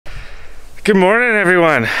Good morning,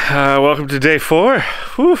 everyone. Welcome to day 4.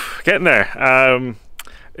 Whew, getting there.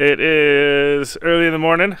 It is early in the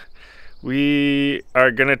morning. We are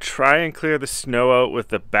gonna try and clear the snow out with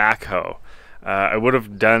the backhoe. I would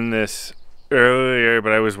have done this earlier,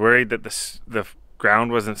 but I was worried that the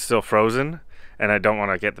ground wasn't still frozen, and I don't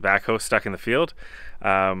want to get the backhoe stuck in the field.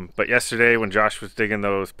 But yesterday, when Josh was digging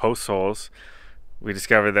those post holes, we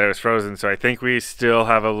discovered that it was frozen. So I think we still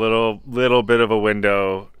have a little bit of a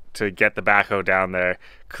window to get the backhoe down there,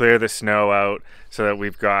 clear the snow out, so that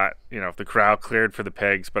we've got, the corral cleared for the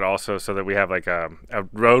pigs, but also so that we have like a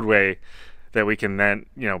roadway that we can then,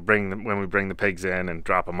 bring them when we bring the pigs in and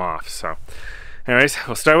drop them off. So anyways,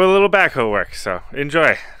 we'll start with a little backhoe work, so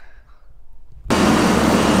enjoy.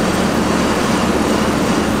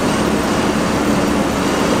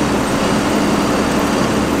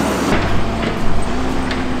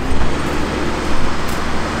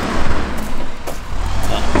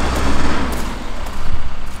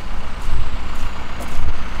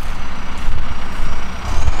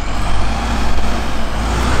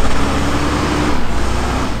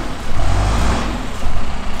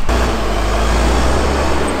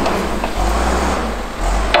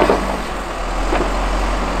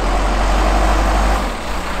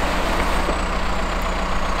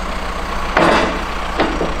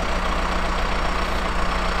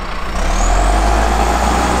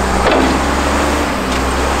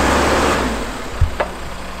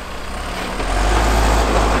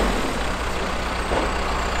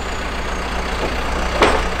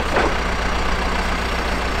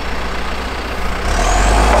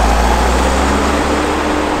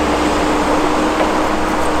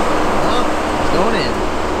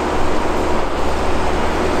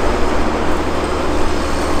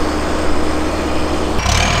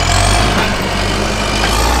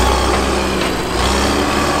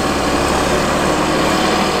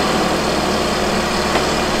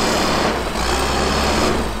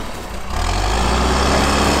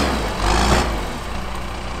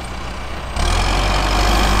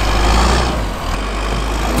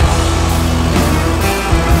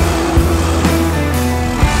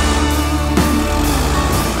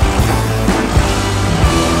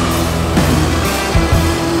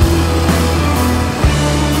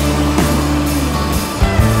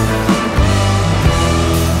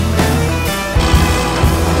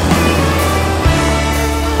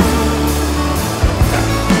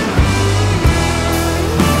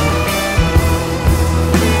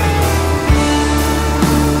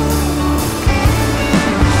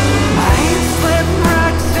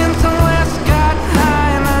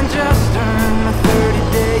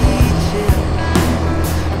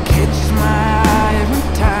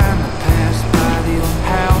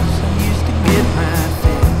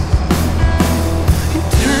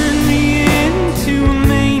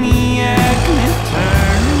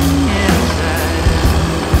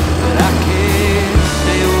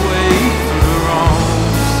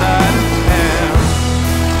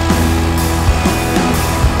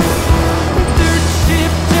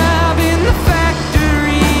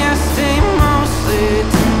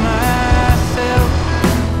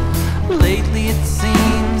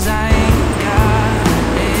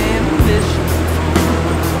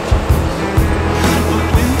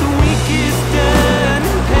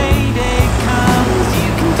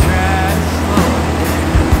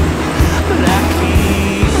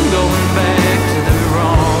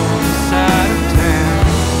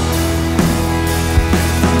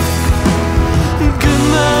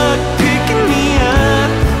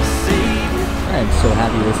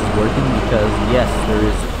 This is working because yes, there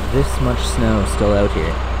is this much snow still out here.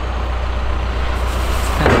 It's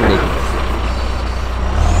kind of ridiculous.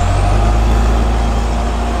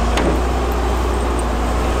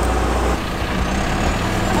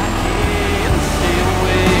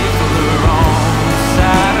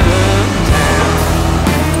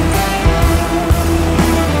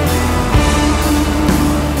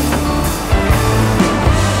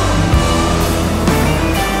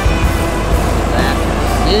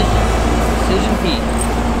 Precision Pete.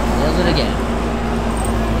 Nails it again.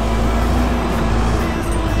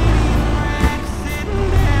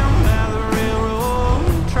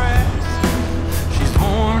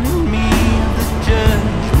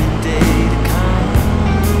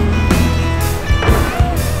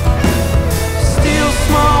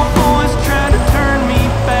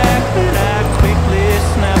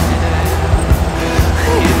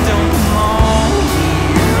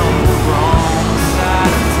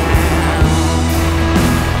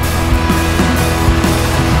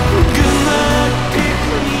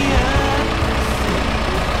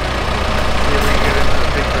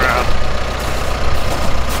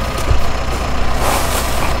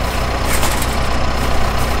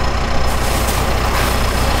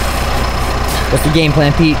 What's the game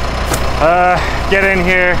plan, Pete? Get in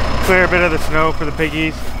here, clear a bit of the snow for the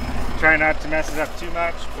piggies. Try not to mess it up too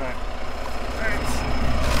much, but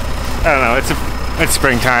I don't know. It's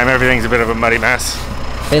springtime. Everything's a bit of a muddy mess.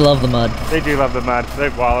 They love the mud. They do love the mud. They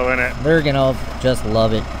wallow in it. They're gonna just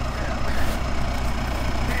love it.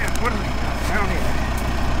 Man, what do we got down here?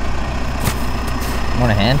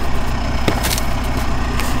 Want a hand?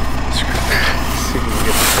 See if we can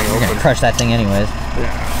get this thing You're open. gonna crush that thing anyways.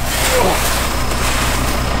 Yeah.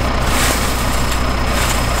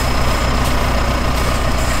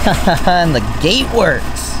 And the gate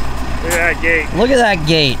works. Look at that gate. Look at that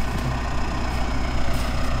gate.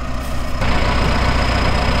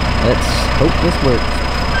 Let's hope this works.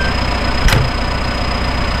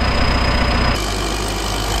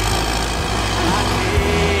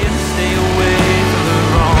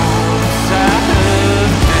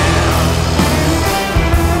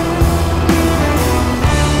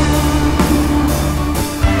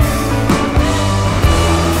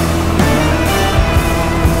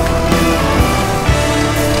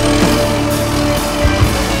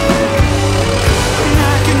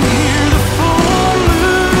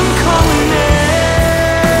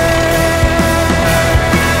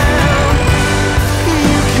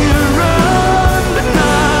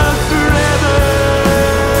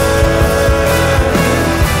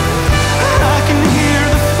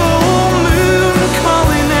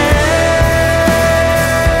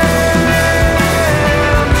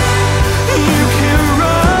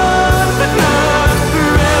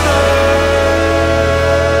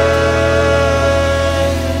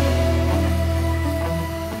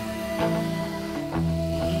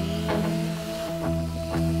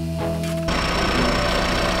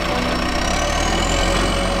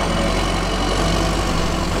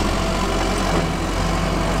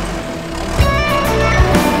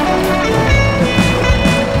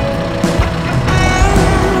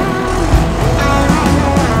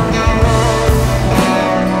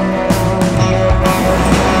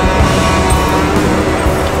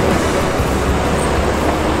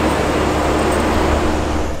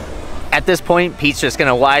 At this point, Pete's just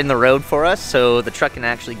gonna widen the road for us so the truck can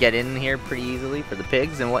actually get in here pretty easily for the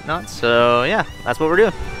pigs and whatnot. So yeah, that's what we're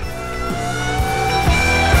doing.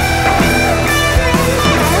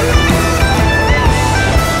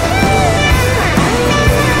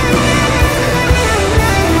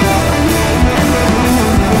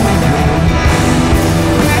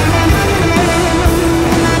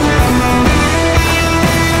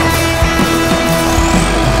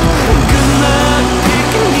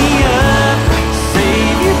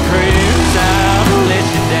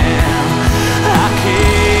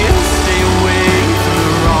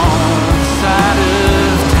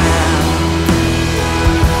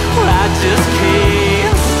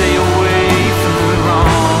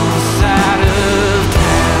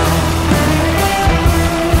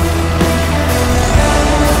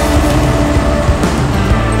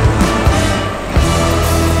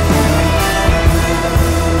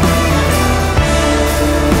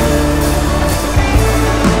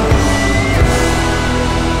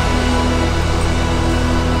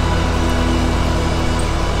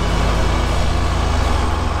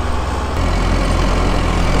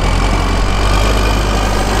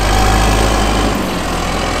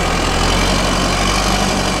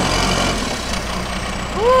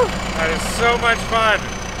 That is so much fun.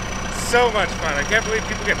 So much fun. I can't believe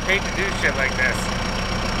people get paid to do shit like this.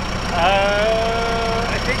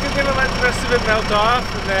 I think I'm gonna let the rest of it melt off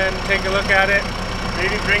and then take a look at it.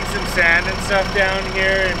 Maybe bring some sand and stuff down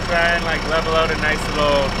here and try and like level out a nice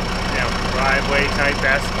little, driveway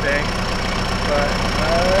type-esque thing. But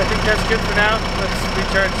I think that's good for now. Let's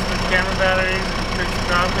recharge the camera batteries, drink some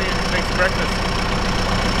coffee, and make some breakfast.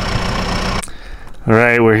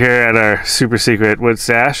 Alright, we're here at our super secret wood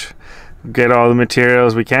stash. Get all the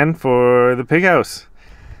materials we can for the pig house.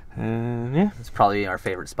 And yeah. It's probably our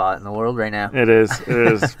favorite spot in the world right now. It is. It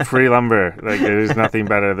is free lumber. Like, there's nothing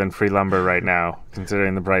better than free lumber right now,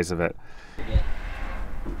 considering the price of it.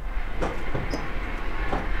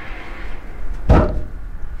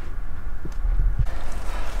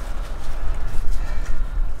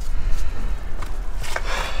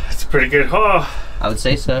 It's a pretty good haul. I would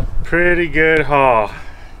say so. Pretty good haul.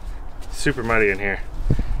 Super muddy in here.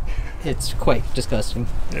 It's quite disgusting.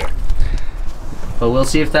 Yeah. But we'll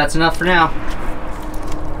see if that's enough for now.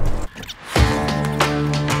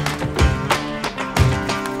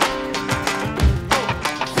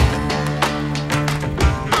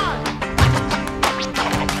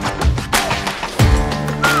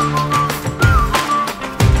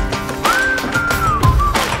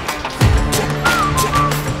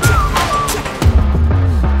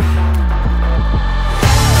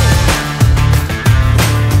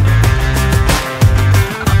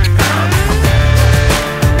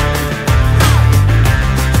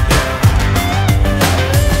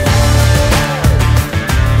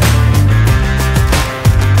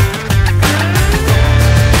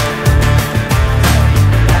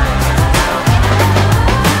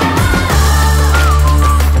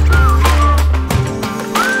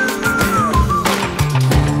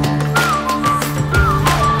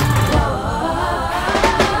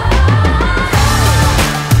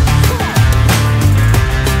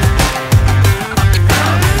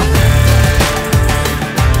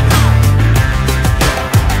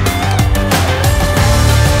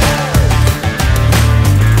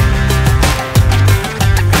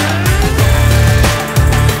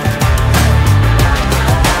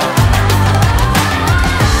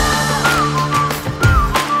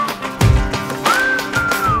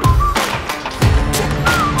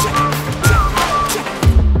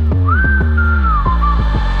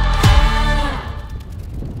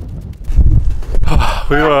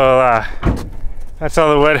 that's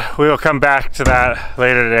all the wood. We will come back to that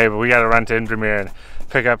later today, but we got to run to Invermere and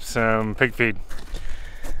pick up some pig feed.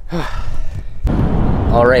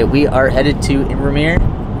 All right, we are headed to Invermere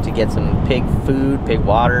to get some pig food, pig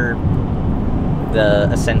water, the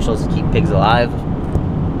essentials to keep pigs alive.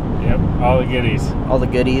 Yep, all the goodies. All the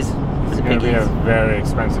goodies for It's the going to be piggies. a very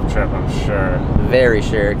expensive trip, I'm sure. Very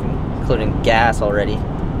sure, including gas already,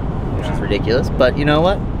 which is Yeah. ridiculous. But you know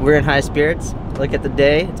what? We're in high spirits. Look at the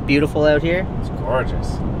day. It's beautiful out here. It's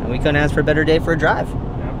gorgeous. And we couldn't ask for a better day for a drive.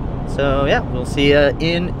 Yep. So yeah, we'll see you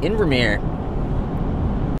in Invermere.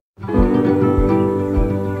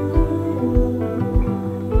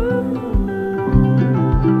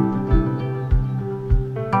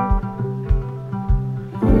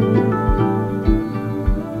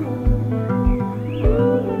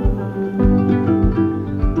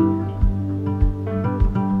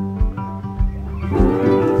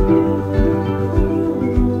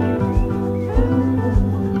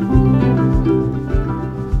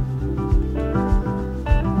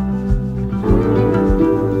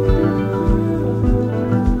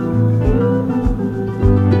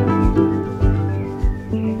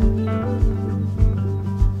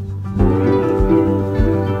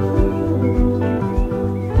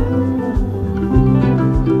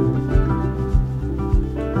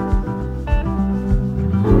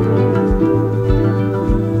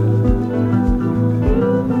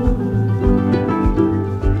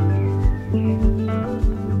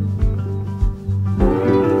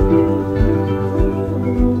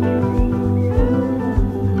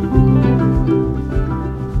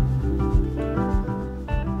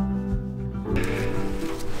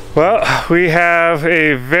 Well, we have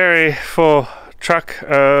a very full truck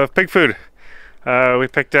of pig food. We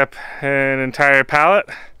picked up an entire pallet,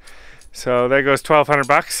 so there goes 1,200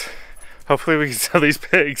 bucks. Hopefully we can sell these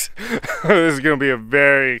pigs. This is going to be a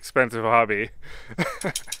very expensive hobby.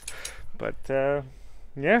 But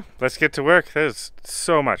yeah, let's get to work. There's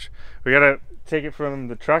so much. We got to take it from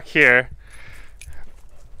the truck here,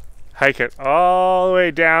 hike it all the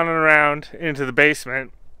way down and around into the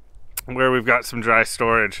basement, where we've got some dry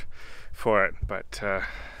storage for it, but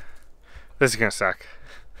this is gonna suck.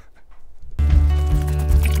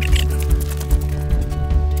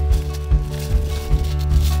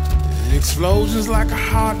 Explosions like a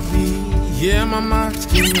heartbeat. Yeah, my mind's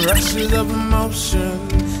getting rushes of emotion.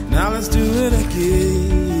 Now let's do it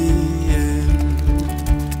again.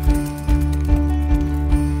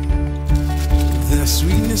 There's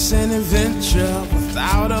sweetness and adventure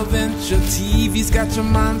without a venture. TV's got your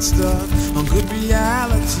mind stuck on good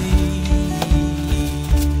reality.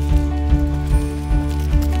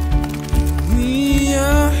 We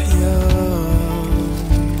are young,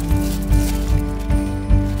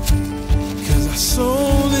 'cause our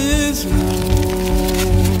soul is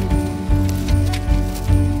warm.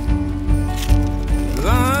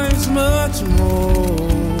 Life's much more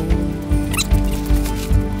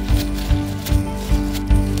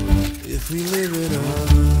if we live it up.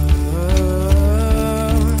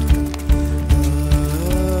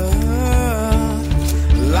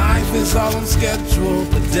 Life is all on schedule,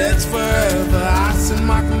 but dead's forever. I send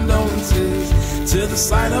my condolences to the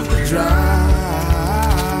site of the drive.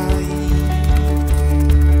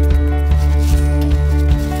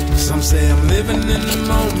 Some say I'm living in the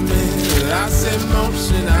moment. I say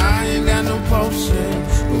motion, I ain't got no potion,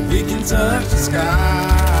 but we can touch the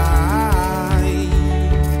sky.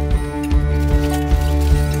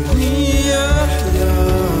 We are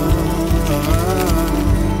young,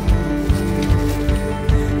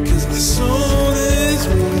 'cause our soul is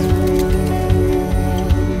warm.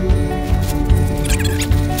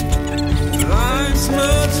 Life's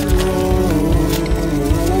much more,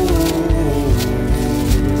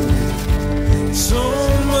 so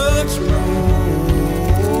much more.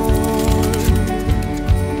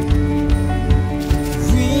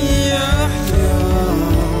 We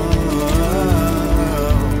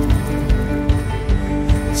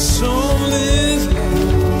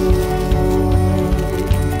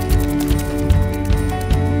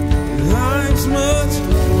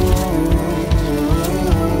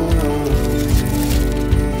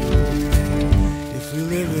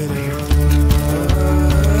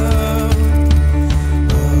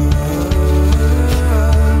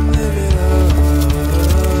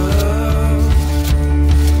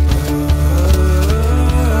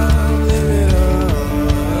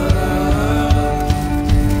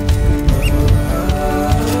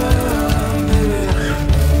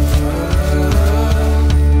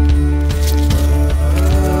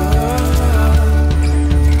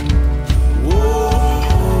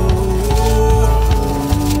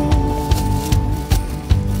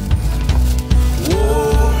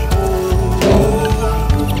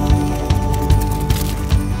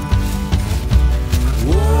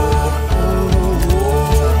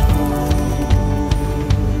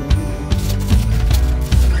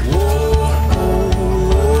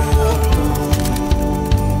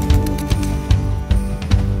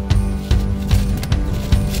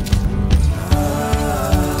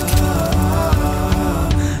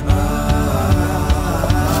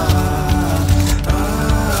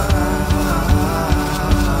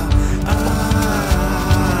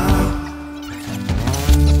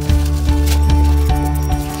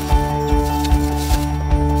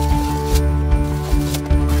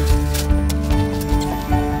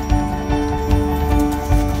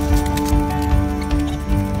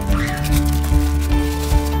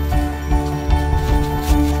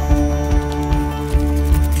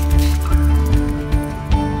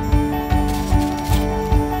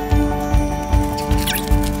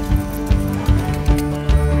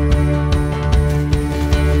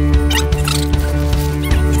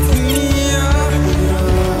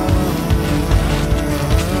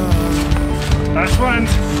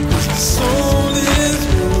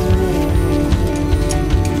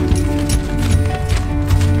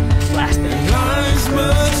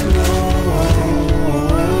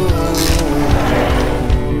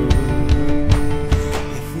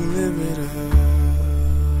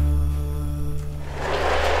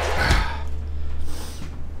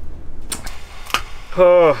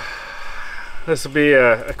Oh, this will be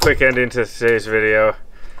a quick ending to today's video.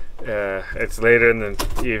 It's later in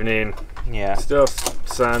the evening. Yeah. Still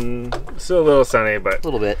a little sunny, but A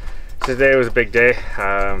little bit. today was a big day.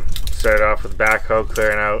 Started off with backhoe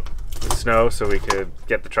clearing out the snow so we could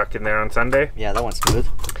get the truck in there on Sunday. Yeah, that went smooth.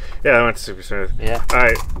 Yeah, that went super smooth. Yeah.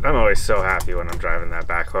 I'm always so happy when I'm driving that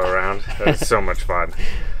backhoe around. That's so much fun.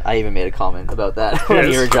 I even made a comment about that when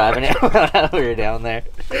Yes. you were driving it when we were down there.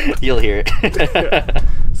 You'll hear it.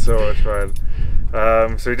 So much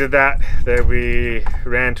fun. So we did that. Then we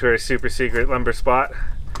ran to our super secret lumber spot.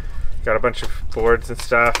 Got a bunch of boards and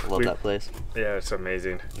stuff. Love that place. Yeah, it's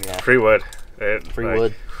amazing. Yeah. Free wood. Free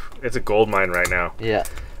wood. It's a gold mine right now. Yeah.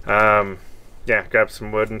 Yeah, grabbed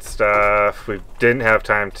some wood and stuff. We didn't have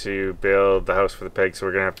time to build the house for the pigs, so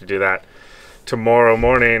we're gonna have to do that tomorrow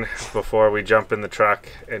morning before we jump in the truck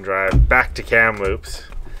and drive back to Kamloops.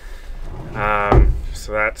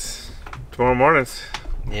 So that's tomorrow morning's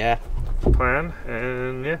Yeah. plan,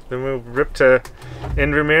 and yeah, then we'll rip to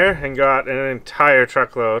Invermere and got an entire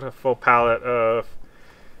truckload, a full pallet of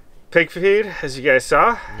pig feed, as you guys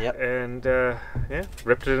saw. Yep. And yeah,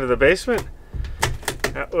 ripped it into the basement.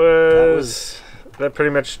 That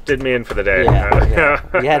pretty much did me in for the day. Yeah.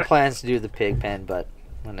 We had plans to do the pig pen, but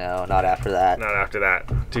no, not after that. Not after that.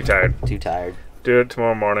 Too tired. Too tired. Do it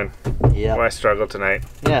tomorrow morning. Yeah. Why struggle tonight?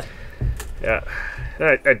 Yeah. Yeah.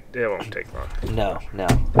 It won't take long. No,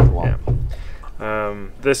 it won't. Yeah.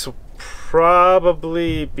 This will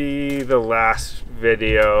probably be the last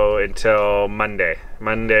video until Monday.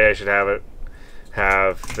 Monday I should have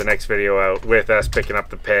the next video out with us picking up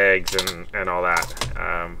the pigs and all that.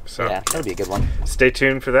 So Yeah, that'll be a good one. stay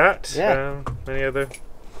tuned for that. Yeah. Any other?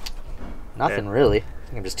 Nothing really. I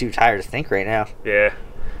think I'm just too tired to think right now. Yeah.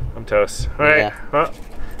 I'm toast. All right. Yeah. Well,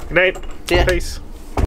 good night. See ya. Peace.